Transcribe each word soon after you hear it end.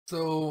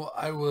So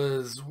I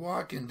was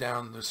walking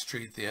down the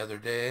street the other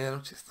day, and I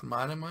was just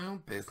minding my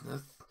own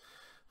business,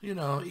 you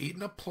know,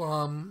 eating a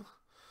plum.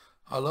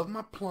 I love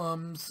my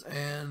plums,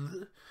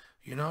 and,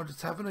 you know,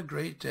 just having a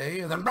great day,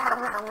 and then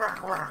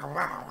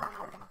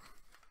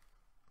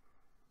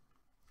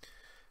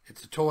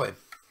it's a toy.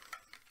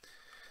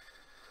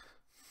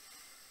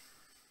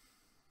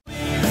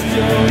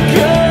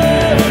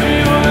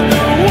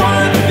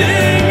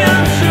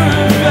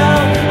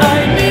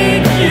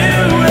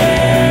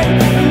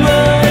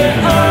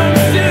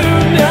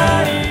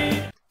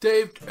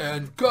 Dave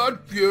and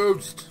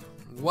confused.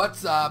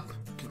 What's up,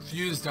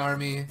 confused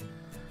army?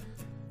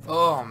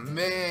 Oh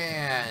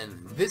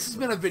man, this has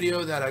been a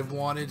video that I've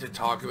wanted to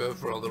talk about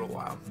for a little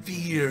while.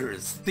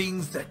 Fears,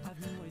 things that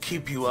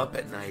keep you up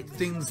at night,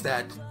 things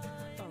that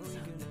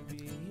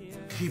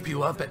keep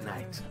you up at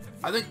night.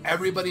 I think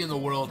everybody in the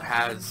world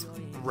has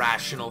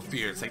rational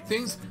fears. Like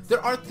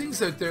there are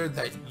things out there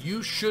that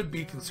you should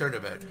be concerned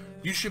about.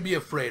 You should be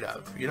afraid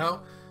of, you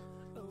know?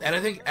 And I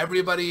think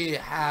everybody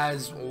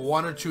has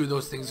one or two of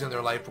those things in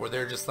their life where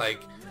they're just like,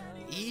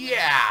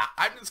 yeah,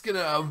 I'm just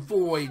gonna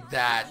avoid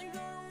that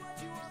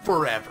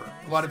forever.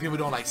 A lot of people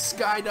don't like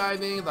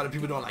skydiving. A lot of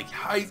people don't like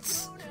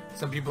heights.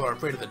 Some people are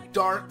afraid of the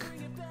dark.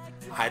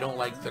 I don't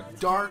like the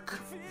dark.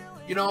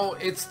 You know,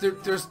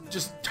 there's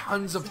just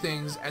tons of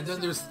things, and then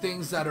there's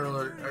things that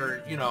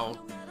are you know,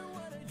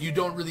 you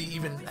don't really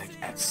even like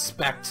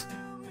expect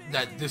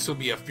that this will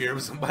be a fear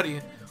of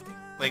somebody.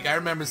 Like, I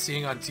remember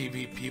seeing on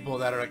TV people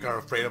that are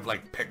afraid of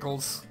like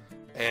pickles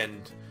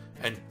and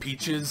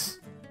peaches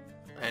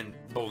and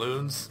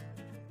balloons,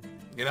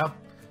 you know?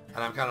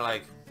 And I'm kind of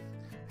like,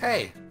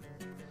 hey,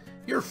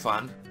 you're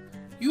fun.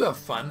 You have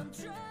fun.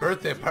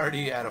 Birthday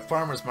party at a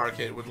farmer's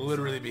market would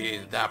literally be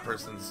that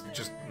person's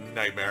just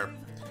nightmare.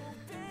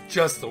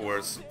 Just the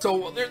worst.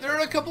 So there are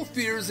a couple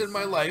fears in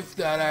my life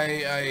that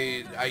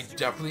I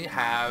definitely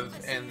have,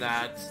 and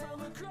that,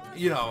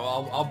 you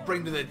know, I'll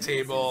bring to the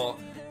table.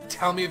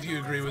 Tell me if you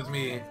agree with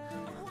me,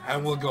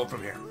 and we'll go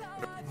from here.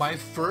 My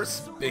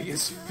first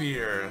biggest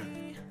fear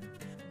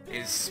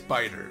is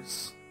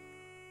spiders.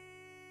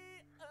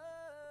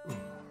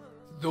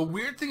 The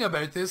weird thing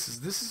about this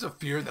is a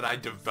fear that I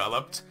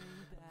developed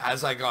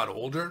as I got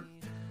older.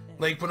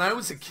 Like, when I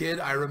was a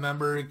kid, I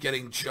remember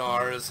getting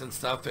jars and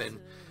stuff, and,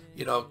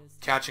 you know,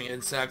 catching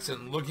insects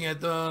and looking at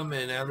them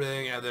and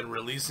everything, and then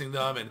releasing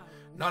them, and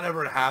not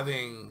ever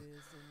having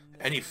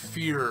any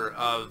fear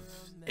of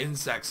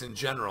insects in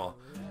general.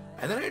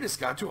 And then I just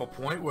got to a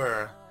point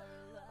where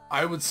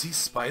I would see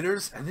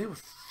spiders and they would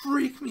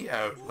freak me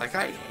out. Like,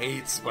 I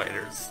hate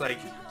spiders. Like,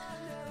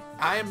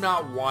 I am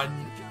not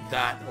one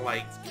that,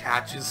 like,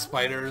 catches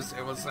spiders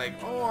and was like,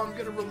 oh, I'm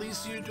gonna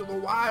release you to the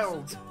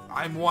wild.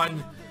 I'm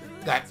one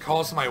that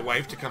calls my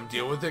wife to come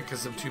deal with it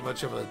because I'm too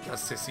much of a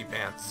sissy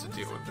pants to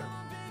deal with them.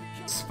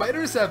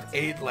 Spiders have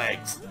 8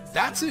 legs.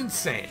 That's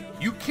insane.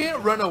 You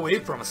can't run away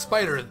from a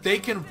spider. They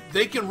can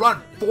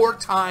run 4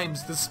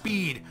 times the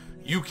speed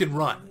you can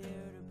run.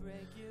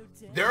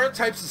 There are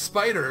types of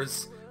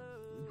spiders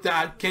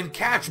that can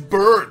catch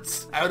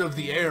birds out of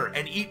the air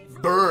and eat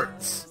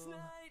birds.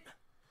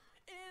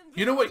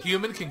 You know what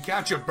human can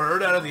catch a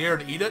bird out of the air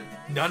and eat it?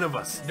 None of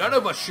us. None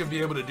of us should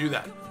be able to do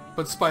that.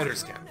 But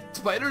spiders can.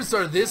 Spiders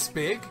are this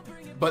big,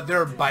 but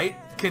their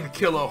bite can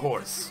kill a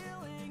horse.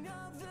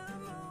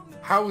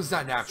 How is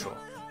that natural?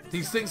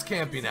 These things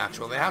can't be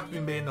natural. They have to be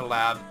made in a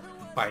lab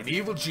by an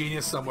evil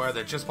genius somewhere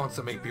that just wants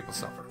to make people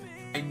suffer.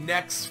 My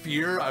next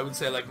fear, I would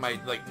say like my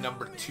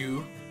number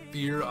 2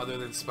 fear other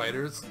than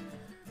spiders,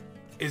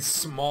 is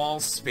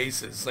small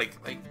spaces. I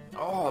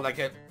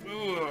can't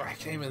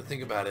even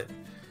think about it.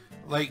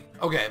 Like,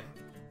 okay,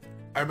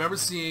 I remember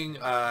seeing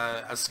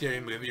a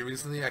scary movie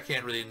recently. I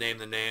can't really name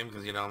the name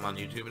because, you know, I'm on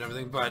YouTube and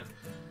everything, but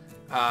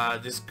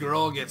this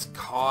girl gets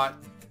caught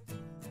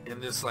in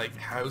this like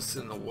house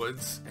in the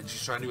woods, and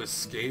she's trying to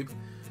escape,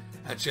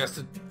 and she has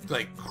to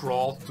like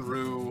crawl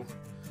through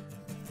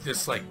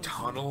this like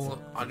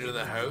tunnel under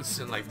the house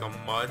in like the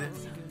mud,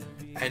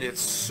 and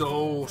it's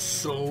so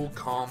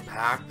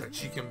compact that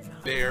she can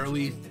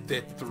barely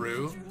fit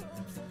through.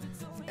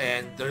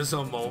 And there's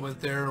a moment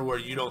there where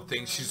you don't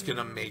think she's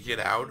gonna make it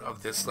out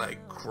of this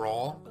like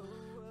crawl,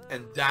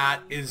 and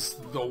that is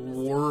the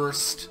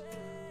worst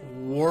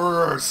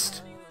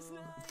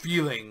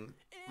feeling.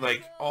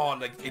 Like, oh,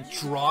 like it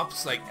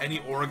drops like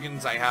any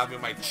organs I have in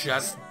my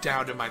chest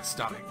down to my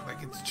stomach.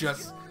 Like, it's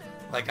just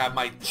like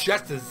my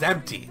chest is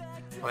empty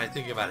when I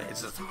think about it.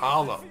 It's just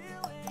hollow.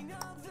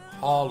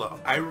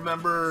 I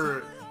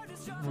remember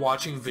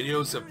watching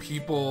videos of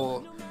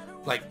people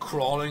like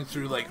crawling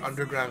through like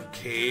underground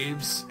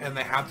caves, and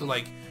they have to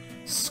like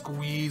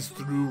squeeze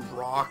through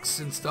rocks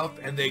and stuff,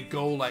 and they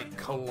go like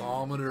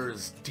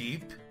kilometers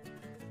deep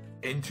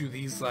into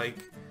these like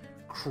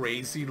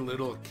crazy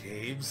little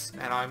caves,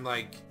 and I'm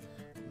like,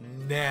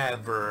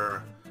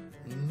 never.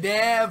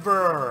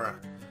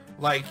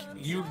 Like,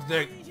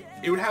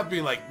 it would have to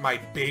be like my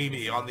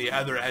baby on the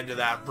other end of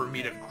that for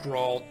me to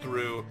crawl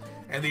through,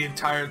 and the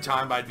entire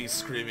time I'd be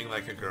screaming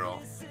like a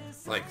girl.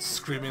 like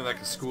screaming like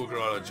a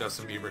schoolgirl at a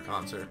Justin Bieber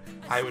concert.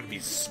 I would be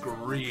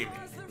screaming.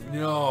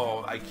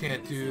 No, I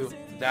can't do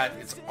that.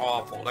 It's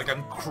awful. Like,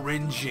 I'm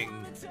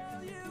cringing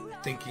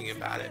thinking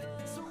about it.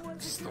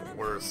 It's the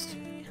worst.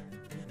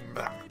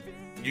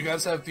 You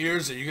guys have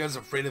fears? Are you guys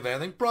afraid of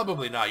anything?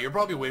 Probably not. You're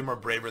probably way more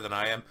braver than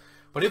I am.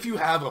 But if you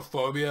have a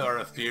phobia or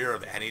a fear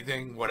of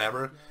anything,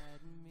 whatever,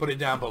 put it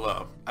down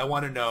below. I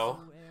want to know.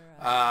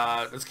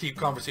 Let's keep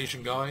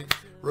conversation going.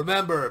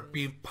 Remember,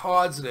 be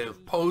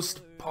positive.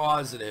 Post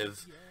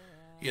positive.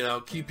 You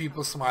know, keep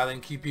people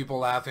smiling. Keep people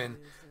laughing.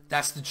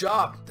 That's the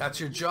job.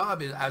 That's your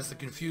job as the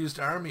Confused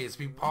Army, is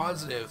be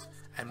positive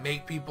and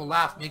make people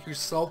laugh. Make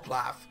yourself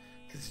laugh,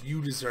 because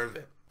you deserve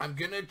it. I'm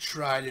going to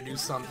try to do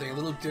something a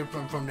little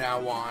different from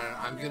now on.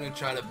 I'm going to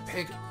try to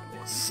pick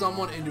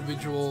someone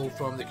individual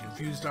from the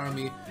Confused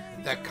Army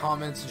that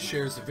comments and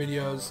shares the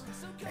videos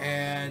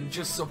and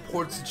just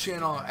supports the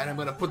channel, and I'm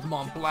going to put them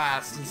on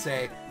blast and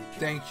say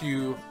thank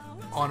you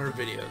on her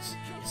videos.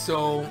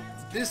 So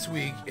this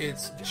week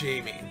it's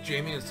Jamie.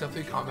 Jamie has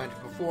definitely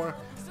commented before,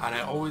 and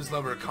I always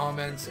love her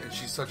comments, and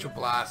she's such a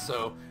blast.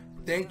 So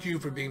thank you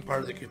for being part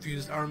of the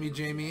Confused Army,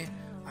 Jamie.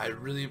 I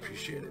really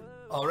appreciate it.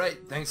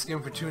 Alright, thanks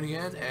again for tuning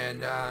in,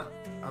 and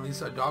at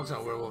least our dogs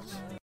aren't werewolves.